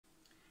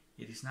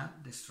It is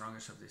not the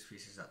strongest of the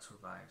species that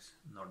survives,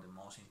 nor the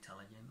most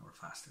intelligent or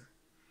faster.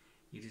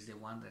 It is the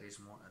one that is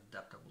more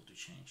adaptable to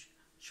change.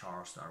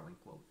 Charles Darwin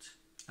quotes.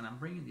 And I'm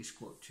bringing this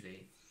quote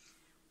today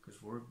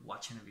because we're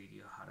watching a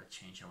video how to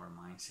change our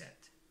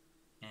mindset.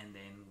 And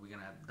then we're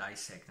going to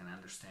dissect and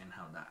understand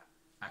how that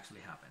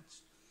actually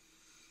happens.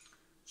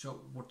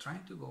 So we're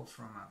trying to go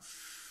from a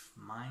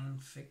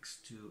mind fix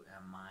to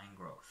a mind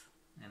growth.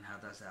 And how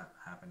does that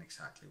happen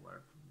exactly?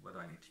 What do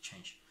I need to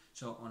change?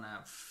 So on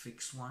a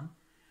fixed one,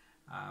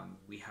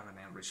 we have an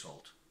end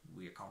result.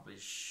 We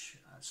accomplish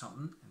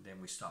something and then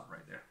we stop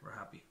right there. We're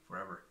happy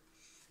forever.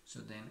 So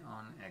then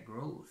on a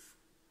growth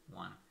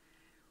one,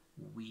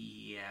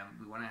 we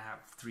want to have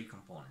three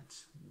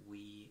components.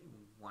 We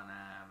want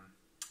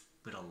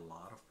to put a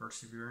lot of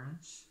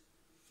perseverance.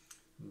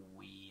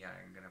 We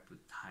are going to put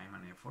time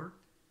and effort.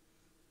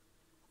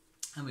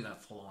 And we're going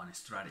to follow on a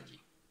strategy.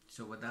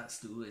 So what that's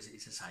do is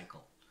it's a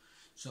cycle.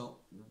 So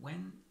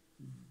when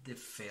the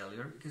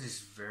failure, because it's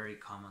very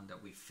common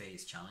that we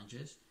face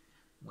challenges,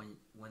 when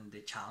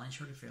the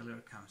challenge or the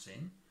failure comes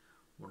in,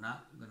 we're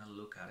not going to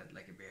look at it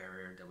like a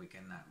barrier that we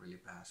cannot really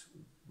pass.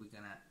 We're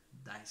going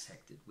to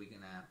dissect it. We're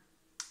going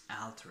to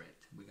alter it.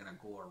 We're going to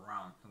go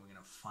around and we're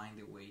going to find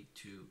a way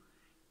to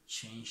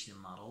change the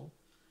model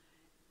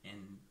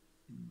and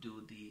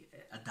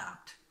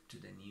adapt to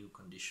the new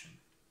condition.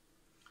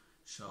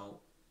 So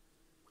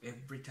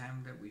every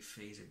time that we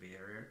face a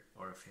barrier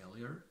or a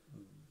failure,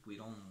 we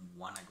don't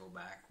want to go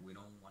back. We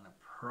don't want to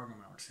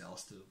program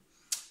ourselves to,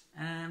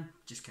 I'm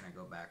just going to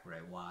go back where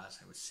I was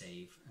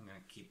safe. I'm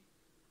going to keep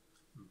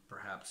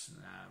perhaps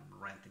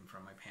renting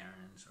from my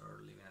parents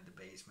or living at the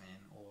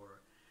basement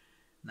or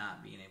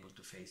not being able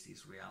to face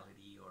this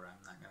reality, or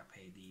I'm not going to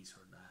pay this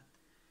or that.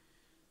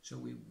 So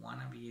we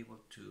want to be able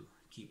to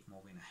keep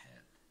moving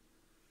ahead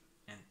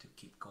and to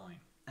keep going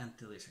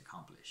until it's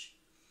accomplished.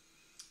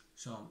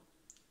 So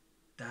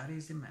that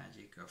is the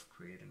magic of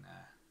creating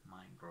a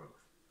mind growth.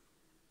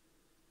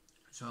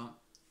 So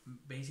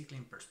basically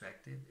in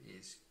perspective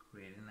is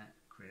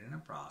creating a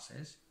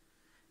process,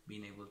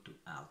 being able to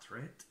alter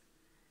it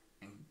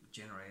and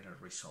generate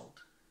a result.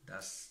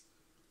 That's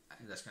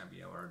going to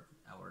be our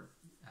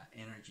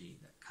energy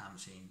that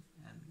comes in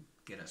and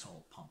get us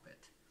all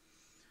pumped.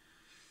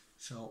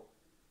 So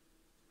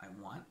I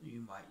want to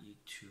invite you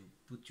to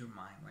put your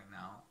mind right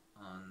now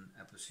on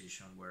a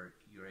position where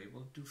you're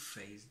able to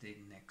face the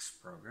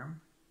next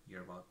program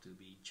you're about to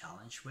be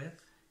challenged with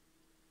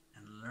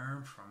and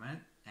learn from it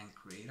and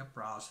create a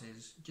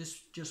process.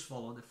 Just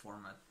follow the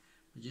format,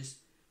 but just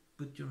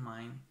put your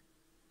mind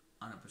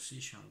on a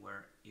position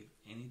where if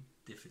any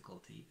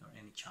difficulty or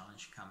any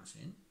challenge comes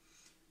in,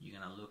 you're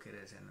going to look at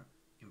it as an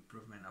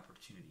improvement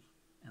opportunity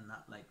and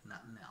not like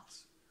nothing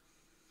else.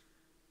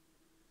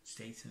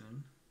 Stay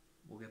tuned.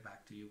 We'll get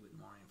back to you with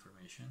more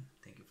information.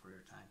 Thank you for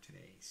your time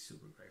today.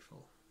 Super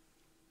grateful.